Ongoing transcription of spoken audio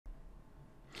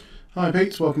Hi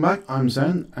peeps, welcome back. I'm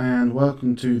Zen and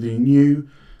welcome to the new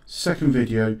second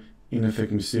video in the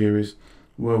Figma series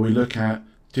where we look at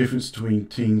the difference between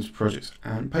teams, projects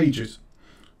and pages.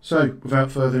 So without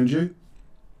further ado,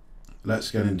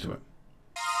 let's get into it.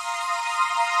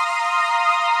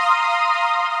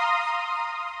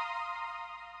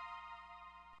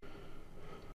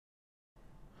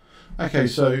 Okay,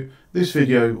 so this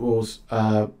video was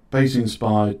basically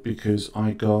inspired because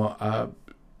I got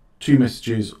two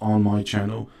messages on my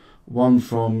channel, one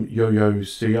from Yo-Yo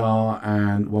CR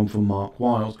and one from Mark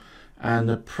Wild, and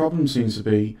the problem seems to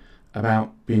be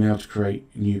about being able to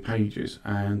create new pages.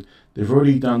 And they've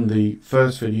already done the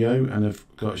first video and they've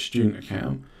got a student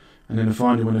account, and then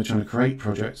finally when they're trying to create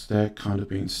projects they're kind of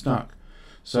being stuck.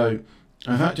 So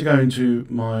I've had to go into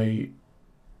my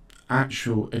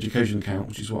actual education account,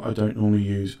 which is what I don't normally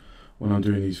use when I'm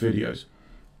doing these videos.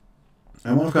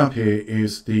 And what I've got up here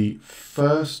is the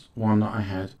first one that I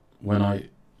had when I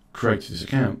created this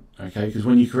account, okay? Because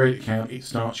when you create an account, it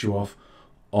starts you off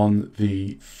on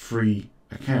the free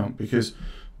account, because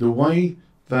the way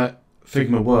that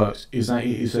Figma works is that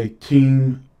it is a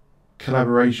team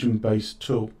collaboration based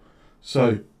tool.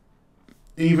 So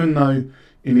even though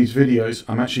in these videos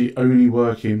I'm actually only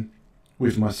working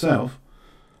with myself,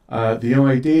 the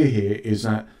idea here is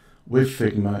that with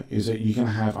Figma is that you can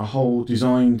have a whole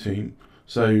design team.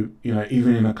 So, you know,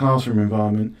 even in a classroom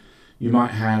environment, you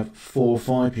might have 4 or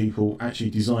 5 people actually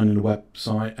designing a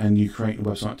website and you create the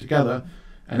website together,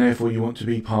 and therefore you want to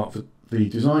be part of the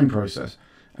design process.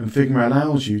 And Figma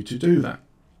allows you to do that.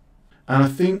 And I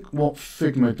think what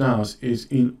Figma does is,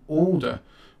 in order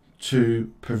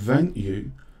to prevent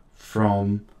you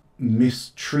from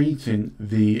mistreating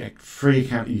the free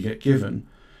account that you get given,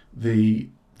 the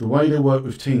way they work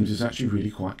with teams is actually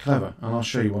really quite clever, and I'll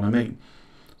show you what I mean.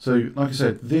 So like I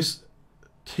said, this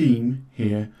team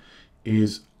here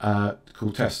is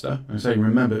called tester. And I say,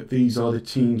 remember, these are the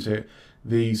teams here.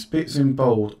 These bits in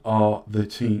bold are the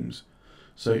teams.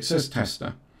 So it says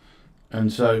tester.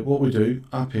 And so what we do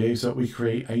up here is that we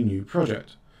create a new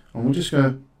project. And we're just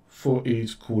going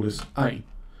to call this A.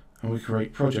 And we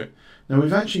create project. Now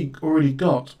we've actually already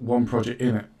got one project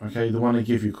in it, okay? The one I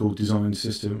give you called design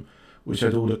system, which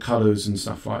had all the colors and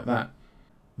stuff like that.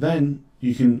 Then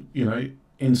you can, you know,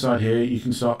 inside here you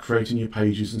can start creating your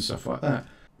pages and stuff like that.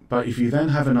 But if you then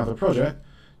have another project,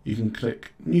 you can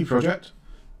click new project,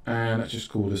 and let's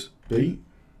just call this B,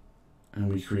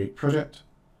 and we create project,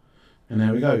 and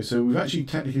there we go. So we've actually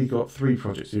technically got 3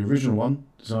 projects: the original one,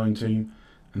 design team,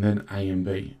 and then A and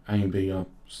B. A and B are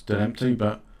still empty,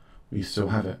 but we still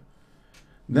have it.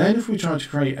 Then if we try to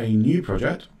create a new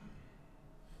project,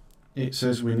 it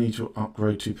says we need to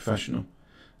upgrade to professional,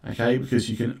 okay? Because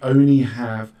you can only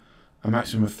have a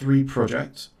maximum of 3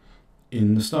 projects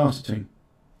in the starter team.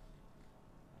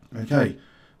 Okay,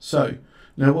 so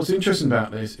now what's interesting about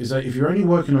this is that if you're only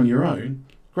working on your own,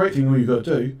 great thing all you've got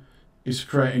to do is to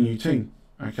create a new team,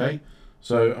 okay?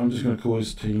 So I'm just going to call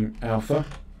this team Alpha,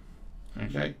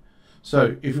 okay?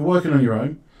 So if you're working on your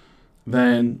own,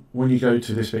 then when you go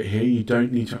to this bit here, you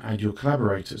don't need to add your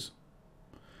collaborators.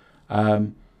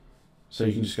 So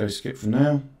you can just go skip from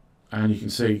now, and you can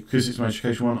see, because it's my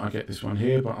education one, I get this one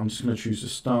here, but I'm just going to choose the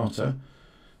starter.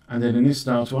 And then in this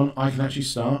starter one, I can actually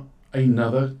start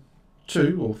another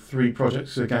 2 or 3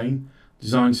 projects. Again,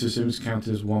 design systems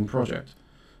counted as one project.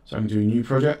 So I can do a new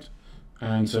project.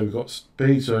 And so we've got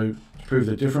B, so to prove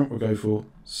they're different, we'll go for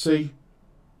C.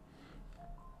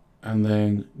 And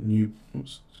then new,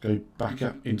 let's go back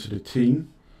up into the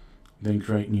team, then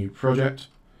create new project.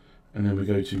 And then we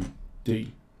go to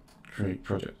D, create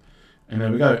project. And there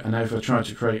we go. And now if I try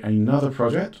to create another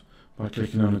project by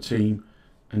clicking on a team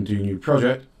and do new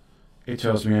project, it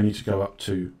tells me I need to go up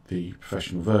to the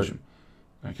professional version.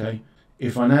 Okay.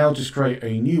 If I now just create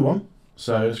a new one,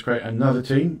 so let's create another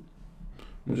team.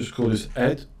 We'll just call this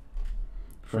Ed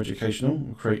for educational.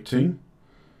 We'll create team.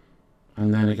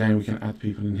 And then again, we can add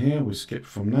people in here. We'll skip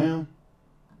from now.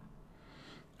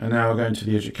 And now I'll go into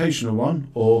the educational one,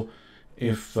 or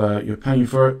if you're paying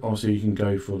for it, obviously you can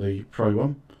go for the pro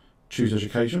one. Choose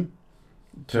education.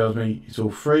 It tells me it's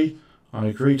all free. I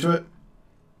agree to it.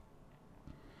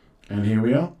 And here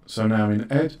we are. So now in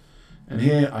Ed, and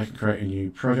here I can create a new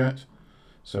project.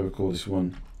 So we'll call this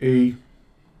one E.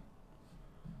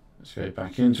 Let's go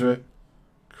back into it.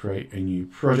 Create a new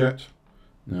project.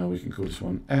 Now we can call this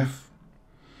one F.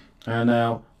 And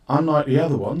now, unlike the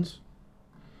other ones,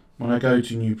 when I go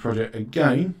to new project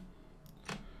again,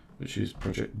 which is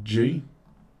project G,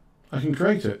 I can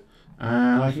create it.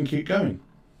 And I can keep going.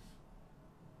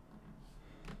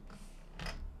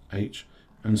 H,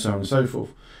 and so on and so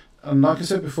forth. And like I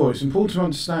said before, it's important to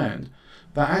understand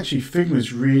that actually Figma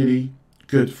is really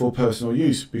good for personal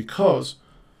use, because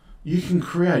you can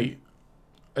create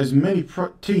as many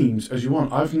teams as you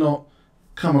want. I've not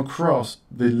come across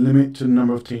the limit to the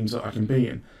number of teams that I can be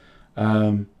in.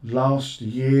 Last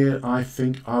year, I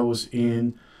think I was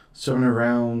in somewhere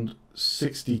around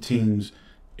 60 teams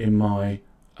in my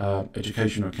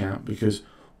educational account, because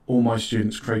all my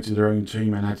students created their own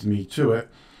team and added me to it.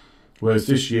 Whereas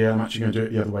this year, I'm actually going to do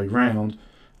it the other way round,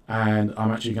 and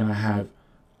I'm actually going to have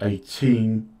a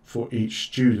team for each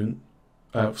student,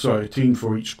 a team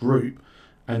for each group,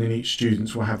 and then each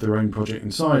student will have their own project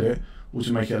inside it, which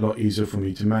will make it a lot easier for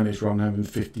me to manage rather than having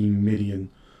 15 million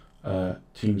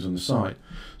teams on the side.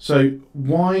 So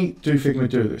why do Figma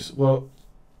do this? Well,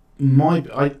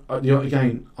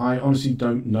 again, I honestly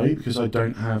don't know, because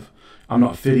I'm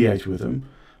not affiliated with them,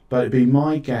 but it'd be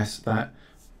my guess that,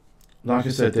 like I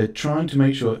said, they're trying to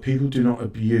make sure that people do not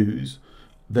abuse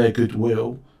their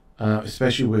goodwill,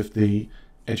 especially with the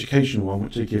educational one,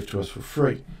 which they give to us for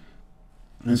free.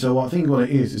 And so I think what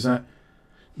it is that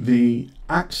the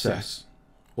access,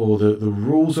 or the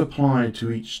rules applied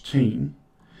to each team,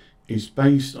 is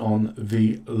based on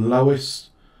the lowest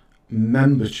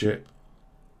membership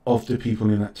of the people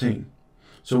in that team.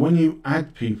 So when you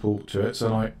add people to it,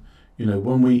 so like,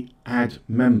 when we add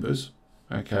members,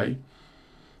 okay,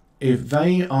 if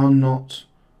they are not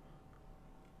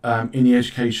in the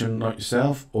education like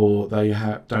yourself, or they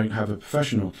don't have a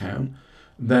professional account,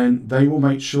 then they will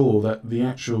make sure that the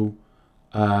actual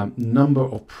number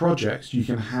of projects you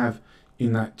can have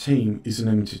in that team is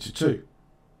limited to 2.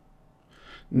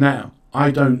 Now,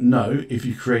 I don't know if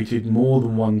you created more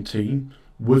than one team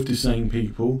with the same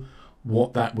people,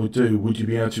 what that would do. Would you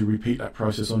be able to repeat that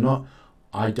process or not?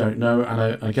 I don't know,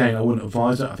 and again, I wouldn't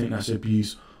advise it. I think that's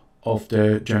abuse of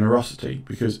their generosity,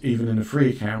 because even in a free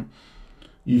account,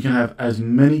 you can have as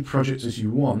many projects as you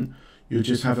want. You'll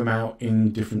just have them out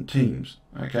in different teams,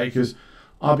 okay? Because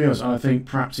I'll be honest, I think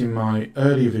perhaps in my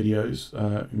earlier videos,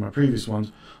 in my previous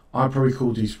ones, I probably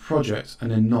called these projects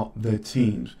and they're not their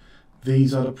teams.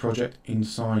 These are the project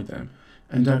inside them.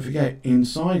 And don't forget,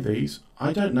 inside these,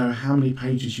 I don't know how many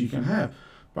pages you can have,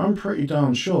 but I'm pretty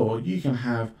darn sure you can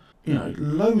have,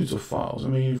 loads of files. I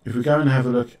mean, if we go and have a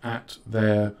look at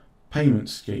their payment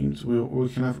schemes, we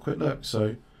can have a quick look.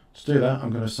 So to do that,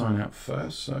 I'm going to sign out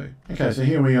first. So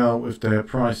here we are with their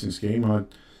pricing scheme.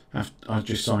 I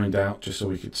just signed out just so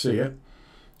we could see it.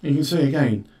 You can see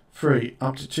again, free,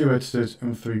 up to 2 editors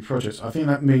and 3 projects. I think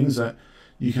that means that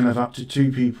you can have up to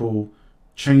 2 people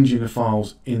changing the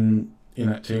files in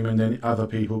that team, and then other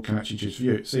people can actually just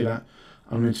view it. See that?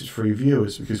 Unlimited free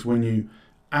viewers, because when you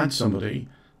add somebody,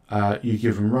 you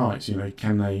give them rights.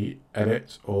 Can they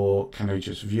edit or can they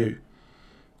just view?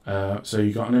 So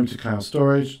you've got unlimited cloud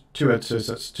storage, 2 editors,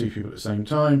 that's 2 people at the same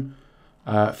time,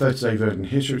 30-day version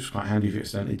history, which is quite handy if you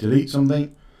accidentally delete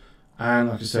something, and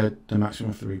like I said, the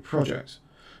maximum of 3 projects.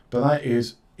 But that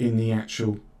is in the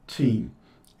actual team.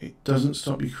 It doesn't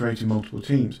stop you creating multiple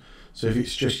teams. So if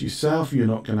it's just yourself, you're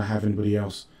not going to have anybody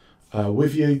else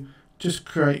with you, just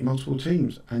create multiple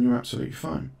teams and you're absolutely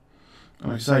fine. And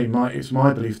like I say, it's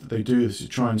my belief that they do this to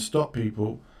try and stop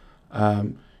people,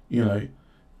 having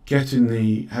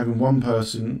one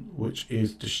person, which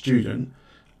is the student,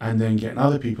 and then getting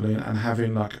other people in and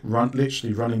having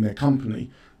literally running their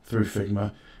company through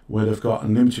Figma, where they've got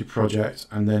unlimited projects,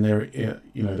 and then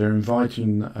they're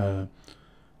inviting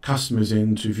customers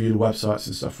in to view the websites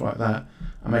and stuff like that,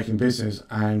 and making business,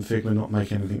 and Figma not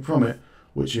making anything from it,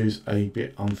 which is a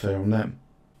bit unfair on them.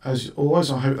 As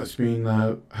always, I hope that's been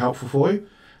helpful for you.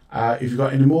 If you've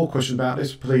got any more questions about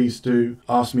this, please do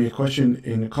ask me a question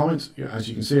in the comments. As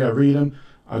you can see, I read them,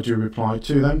 I do reply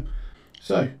to them.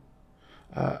 So,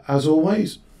 as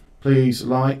always, please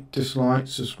like, dislike,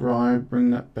 subscribe, ring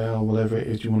that bell, whatever it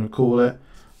is you want to call it.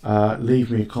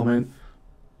 Leave me a comment,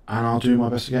 and I'll do my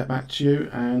best to get back to you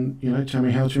and tell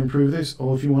me how to improve this,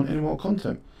 or if you want any more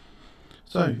content.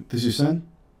 So this is Sen,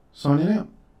 signing out.